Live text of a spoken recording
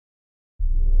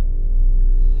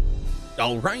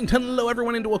Alright, hello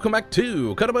everyone and welcome back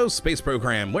to Kottabos Space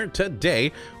Program, where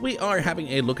today we are having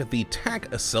a look at the TAC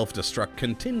Self Destruct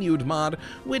Continued mod,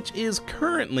 which is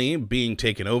currently being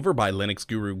taken over by Linux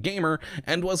Guru Gamer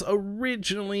and was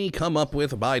originally come up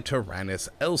with by Tyrannus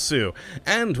Elsu.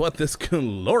 And what this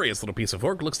glorious little piece of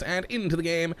work looks to add into the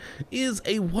game is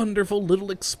a wonderful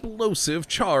little explosive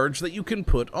charge that you can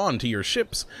put onto your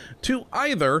ships to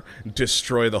either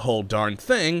destroy the whole darn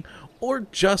thing or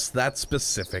just that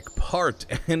specific part,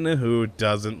 and who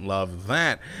doesn't love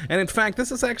that? And in fact,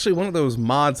 this is actually one of those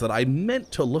mods that I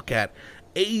meant to look at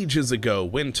ages ago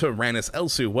when Tyrannus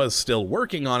Elsu was still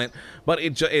working on it, but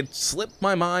it slipped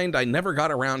my mind, I never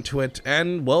got around to it,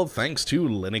 and well, thanks to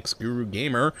Linux Guru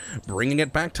Gamer bringing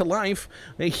it back to life,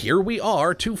 here we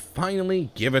are to finally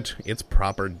give it its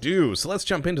proper due. So let's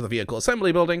jump into the vehicle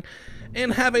assembly building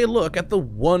and have a look at the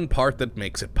one part that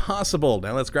makes it possible.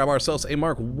 Now let's grab ourselves a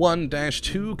Mark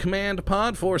 1-2 command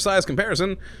pod for size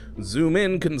comparison, zoom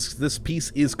in because this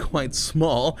piece is quite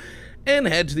small, and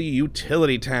head to the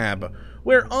utility tab,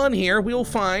 where on here we'll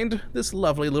find this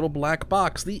lovely little black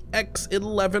box, the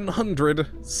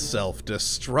X1100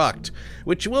 Self-Destruct,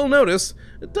 which you will notice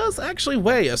it does actually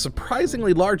weigh a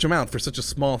surprisingly large amount for such a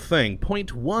small thing,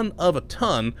 0.1 of a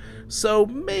ton, so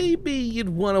maybe you'd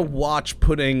want to watch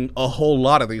putting a whole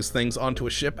lot of these things onto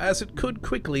a ship, as it could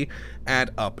quickly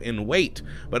add up in weight.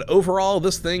 But overall,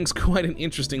 this thing's quite an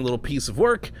interesting little piece of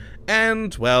work,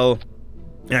 and, well,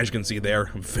 as you can see there,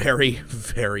 very,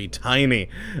 very tiny.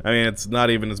 I mean, it's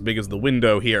not even as big as the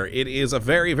window here. It is a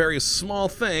very, very small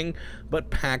thing,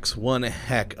 but packs one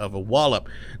heck of a wallop.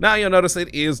 Now you'll notice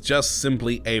it is just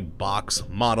simply a box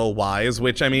model-wise,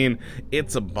 which, I mean,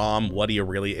 it's a bomb. What do you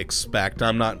really expect?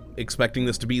 I'm not expecting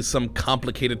this to be some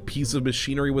complicated piece of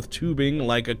machinery with tubing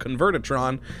like a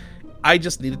Convertitron. I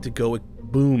just needed to go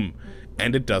boom.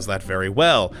 And it does that very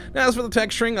well. Now, as for the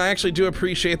texturing, I actually do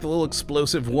appreciate the little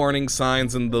explosive warning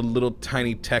signs and the little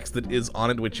tiny text that is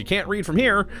on it, which you can't read from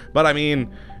here, but I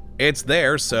mean, it's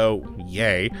there, so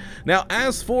yay. Now,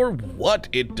 as for what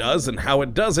it does and how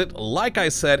it does it, like I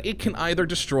said, it can either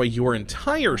destroy your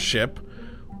entire ship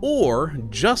or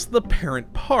just the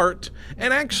parent part,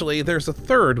 and actually there's a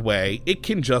third way: it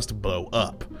can just blow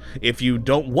up. If you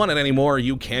don't want it anymore,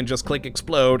 you can just click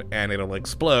explode and it'll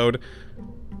explode.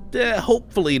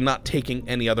 Hopefully not taking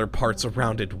any other parts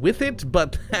around it with it,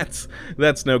 but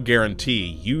that's no guarantee.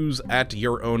 Use at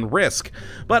your own risk.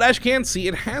 But as you can see,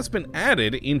 it has been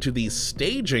added into the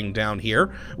staging down here,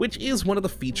 which is one of the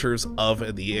features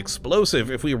of the explosive.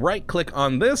 If we right-click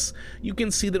on this, you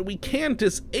can see that we can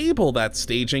disable that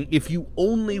staging if you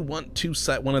only want to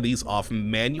set one of these off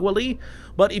manually,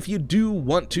 but if you do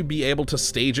want to be able to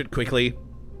stage it quickly,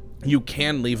 you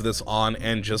can leave this on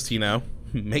and just, you know,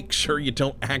 make sure you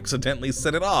don't accidentally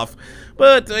set it off.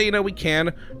 But, you know, we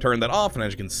can turn that off, and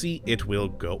as you can see, it will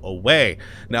go away.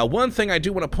 Now, one thing I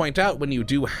do want to point out when you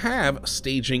do have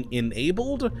staging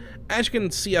enabled, as you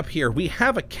can see up here, we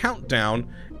have a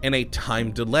countdown and a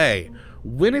time delay.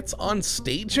 When it's on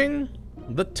staging,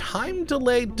 the time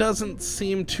delay doesn't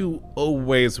seem to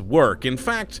always work. In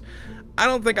fact, I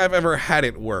don't think I've ever had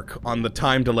it work on the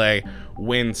time delay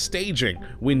when staging.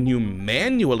 When you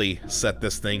manually set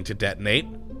this thing to detonate,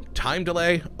 time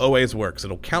delay always works.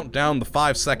 It'll count down the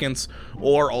 5 seconds,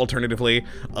 or alternatively,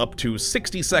 up to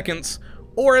 60 seconds,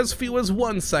 or as few as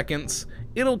 1 second.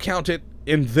 It'll count it,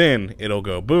 and then it'll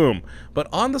go boom. But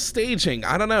on the staging,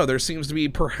 I don't know, there seems to be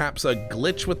perhaps a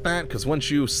glitch with that, because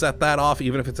once you set that off,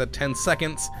 even if it's at 10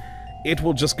 seconds, it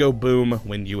will just go boom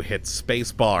when you hit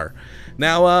spacebar.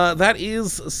 Now, that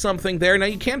is something there. Now,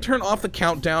 you can turn off the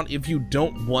countdown if you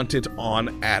don't want it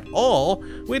on at all,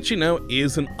 which, you know,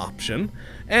 is an option.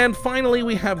 And finally,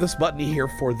 we have this button here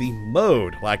for the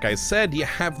mode. Like I said, you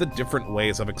have the different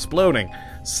ways of exploding.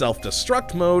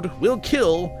 Self-destruct mode will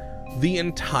kill the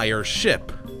entire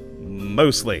ship.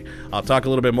 Mostly. I'll talk a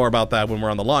little bit more about that when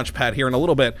we're on the launch pad here in a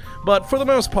little bit, but for the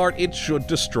most part, it should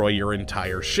destroy your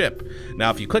entire ship. Now,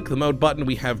 if you click the mode button,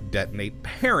 we have Detonate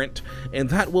Parent, and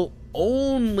that will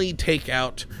only take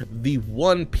out the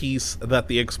one piece that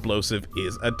the explosive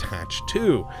is attached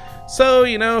to. So,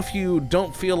 you know, if you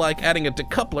don't feel like adding a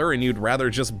decoupler and you'd rather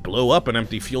just blow up an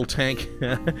empty fuel tank,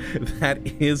 that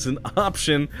is an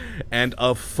option, and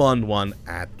a fun one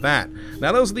at that.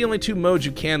 Now, those are the only two modes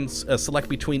you can select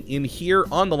between in here.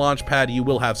 On the launch pad, you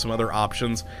will have some other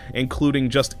options, including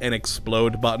just an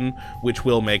explode button, which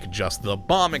will make just the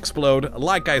bomb explode,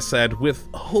 like I said, with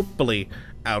hopefully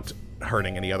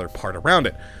hurting any other part around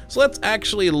it. So let's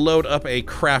actually load up a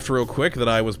craft real quick that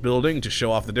I was building to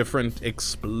show off the different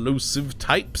explosive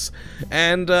types.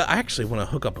 And I actually want to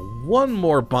hook up one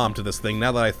more bomb to this thing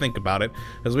now that I think about it,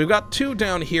 because we've got 2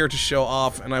 down here to show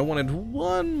off, and I wanted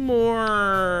one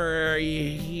more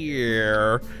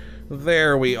here.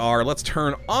 There we are. Let's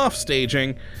turn off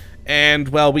staging. And,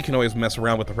 well, we can always mess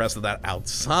around with the rest of that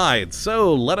outside.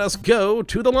 So let us go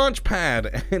to the launch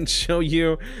pad and show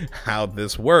you how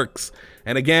this works.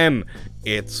 And again,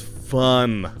 it's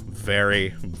fun. Very,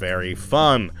 very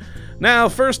fun. Now,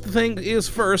 first thing is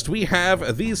first, we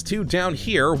have these 2 down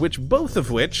here, both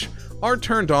of which are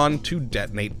turned on to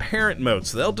detonate parent mode.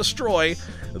 So they'll destroy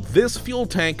this fuel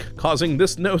tank, causing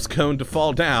this nose cone to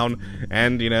fall down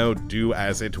and, you know, do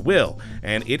as it will.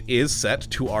 And it is set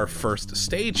to our first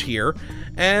stage here,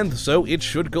 and so it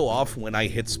should go off when I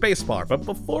hit spacebar. But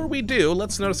before we do,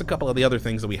 let's notice a couple of the other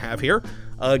things that we have here.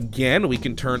 Again, we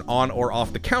can turn on or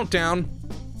off the countdown,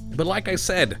 but like I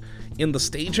said, in the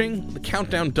staging, the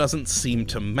countdown doesn't seem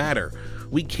to matter.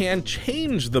 We can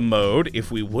change the mode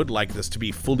if we would like this to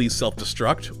be fully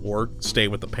self-destruct or stay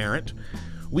with the parent.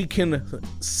 We can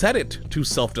set it to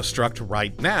self-destruct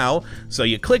right now, so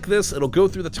you click this, it'll go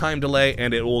through the time delay,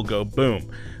 and it will go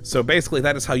boom. So basically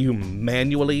that is how you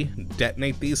manually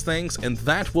detonate these things, and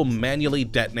that will manually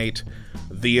detonate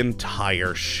the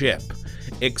entire ship.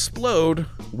 Explode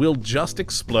will just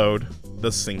explode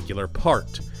the singular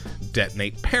part.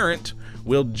 Detonate parent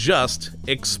will just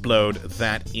explode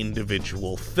that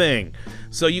individual thing.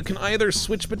 So you can either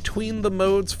switch between the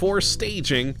modes for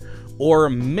staging or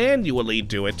manually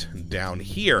do it down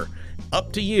here.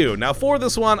 Up to you. Now for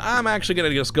this one, I'm actually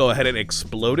going to just go ahead and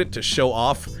explode it to show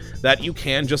off that you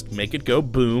can just make it go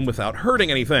boom without hurting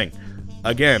anything.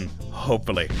 Again,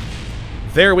 hopefully.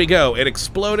 There we go, it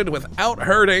exploded without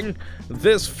hurting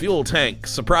this fuel tank,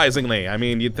 surprisingly. I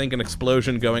mean, you'd think an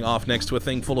explosion going off next to a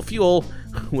thing full of fuel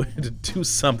would do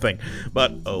something,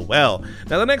 but oh well.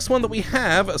 Now the next one that we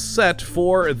have set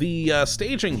for the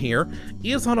staging here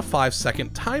is on a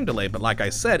 5-second time delay, but like I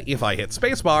said, if I hit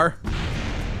spacebar,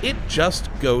 it just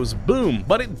goes boom,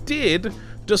 but it did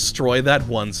destroy that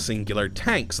one singular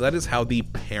tank. So that is how the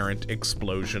parent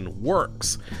explosion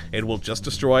works. It will just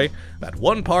destroy that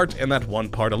one part and that one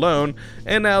part alone,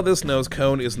 and now this nose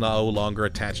cone is no longer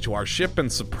attached to our ship and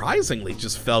surprisingly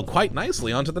just fell quite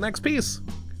nicely onto the next piece.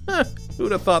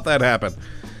 Who'd have thought that happened?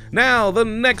 Now, the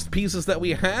next pieces that we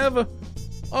have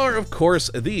are, of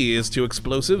course, these 2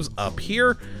 explosives up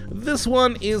here. This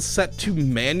one is set to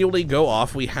manually go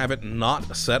off. We have it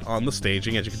not set on the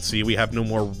staging. As you can see, we have no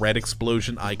more red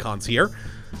explosion icons here.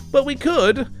 But we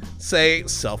could, say,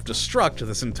 self-destruct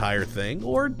this entire thing,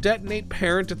 or detonate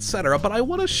parent, etc. But I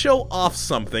want to show off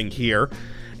something here,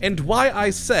 and why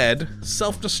I said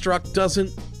self-destruct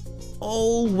doesn't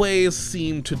always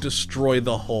seem to destroy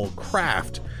the whole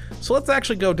craft. So let's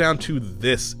actually go down to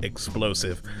this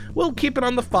explosive. We'll keep it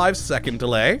on the 5-second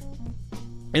delay,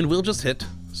 and we'll just hit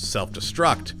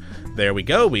self-destruct. There we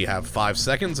go, we have 5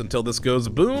 seconds until this goes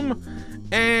boom,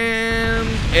 and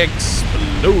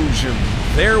explosion.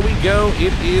 There we go,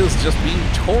 it is just being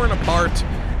torn apart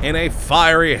in a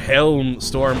fiery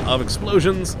hailstorm of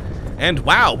explosions. And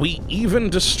wow, we even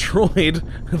destroyed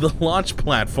the launch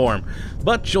platform.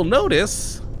 But you'll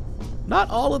notice, not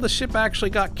all of the ship actually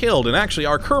got killed, and actually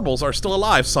our Kerbals are still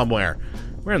alive somewhere.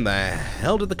 Where in the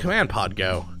hell did the command pod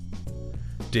go?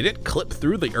 Did it clip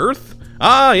through the earth?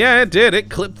 Ah, yeah, it did.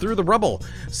 It clipped through the rubble.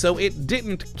 So it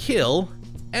didn't kill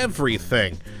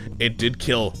everything. It did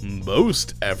kill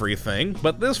most everything,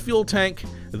 but this fuel tank,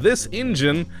 this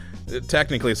engine,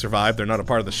 technically survived. They're not a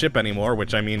part of the ship anymore,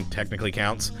 which I mean technically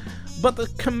counts. But the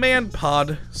command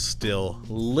pod still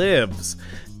lives.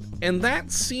 And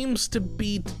that seems to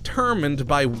be determined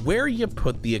by where you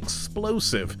put the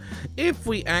explosive. If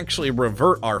we actually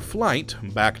revert our flight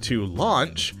back to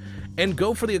launch and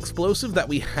go for the explosive that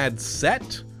we had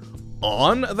set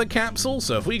on the capsule,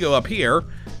 so if we go up here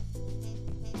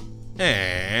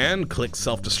and click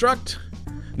self-destruct,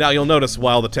 now you'll notice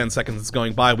while the 10 seconds is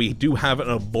going by, we do have an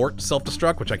abort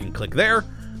self-destruct, which I can click there.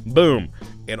 Boom.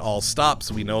 It all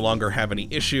stops. We no longer have any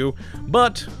issue,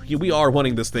 but we are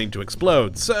wanting this thing to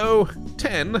explode. So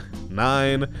 10,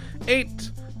 9,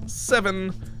 8,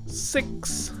 7,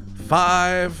 6,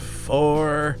 5,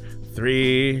 4,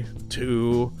 3,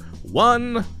 2,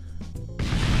 1.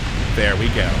 There we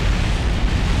go.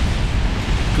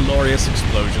 Glorious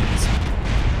explosions.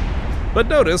 But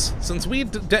notice, since we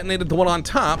detonated the one on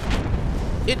top,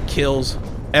 it kills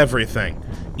everything.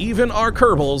 Even our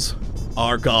Kerbals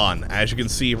are gone. As you can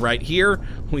see right here,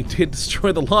 we did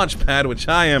destroy the launch pad, which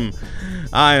I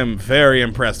am very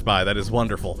impressed by. That is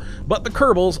wonderful. But the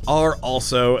Kerbals are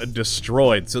also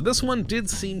destroyed. So this one did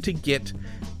seem to get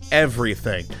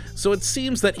everything. So it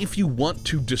seems that if you want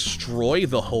to destroy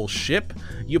the whole ship,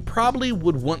 you probably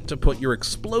would want to put your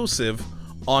explosive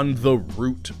on the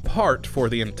root part for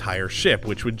the entire ship,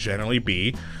 which would generally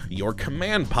be your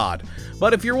command pod.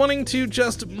 But if you're wanting to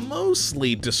just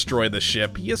mostly destroy the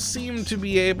ship, you seem to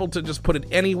be able to just put it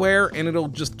anywhere and it'll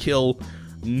just kill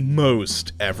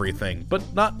most everything, but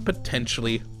not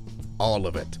potentially all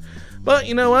of it. But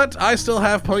you know what? I still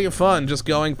have plenty of fun just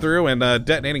going through and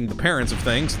detonating the parents of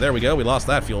things. There we go, we lost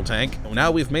that fuel tank.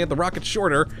 Now we've made the rocket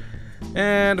shorter.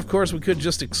 And of course we could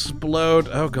just explode.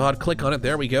 Oh god, click on it.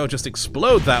 There we go. Just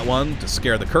explode that one to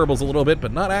scare the Kerbals a little bit,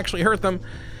 but not actually hurt them.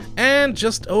 And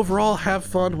just overall have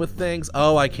fun with things.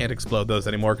 Oh, I can't explode those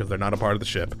anymore because they're not a part of the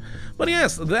ship. But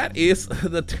yes, that is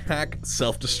the TAC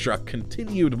Self Destruct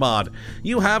Continued mod.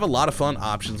 You have a lot of fun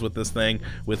options with this thing,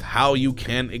 with how you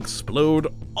can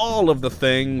explode all of the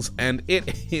things, and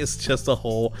it is just a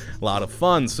whole lot of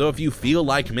fun. So if you feel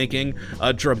like making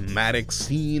a dramatic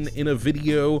scene in a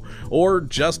video, or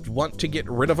just want to get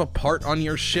rid of a part on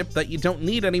your ship that you don't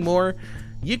need anymore,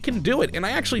 you can do it. And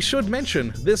I actually should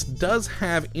mention, this does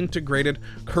have integrated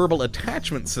Kerbal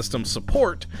attachment system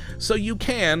support, so you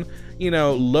can, you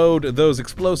know, load those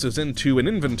explosives into an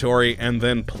inventory and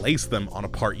then place them on a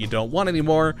part you don't want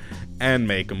anymore and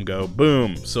make them go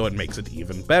boom, so it makes it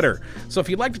even better. So if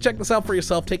you'd like to check this out for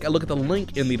yourself, take a look at the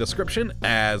link in the description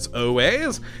as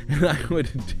always, and I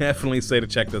would definitely say to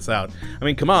check this out. I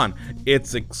mean, come on,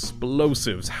 it's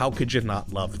explosives, how could you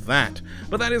not love that?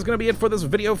 But that is going to be it for this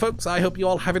video, folks. I hope you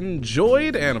all have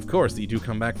enjoyed, and of course you do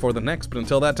come back for the next, but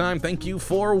until that time, thank you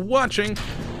for watching,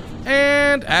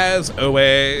 and as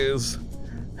always,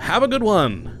 have a good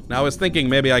one. Now, I was thinking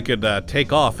maybe I could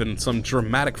take off in some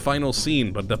dramatic final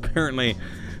scene, but apparently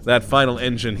that final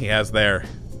engine he has there,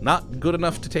 not good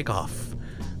enough to take off.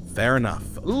 Fair enough.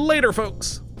 Later,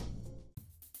 folks.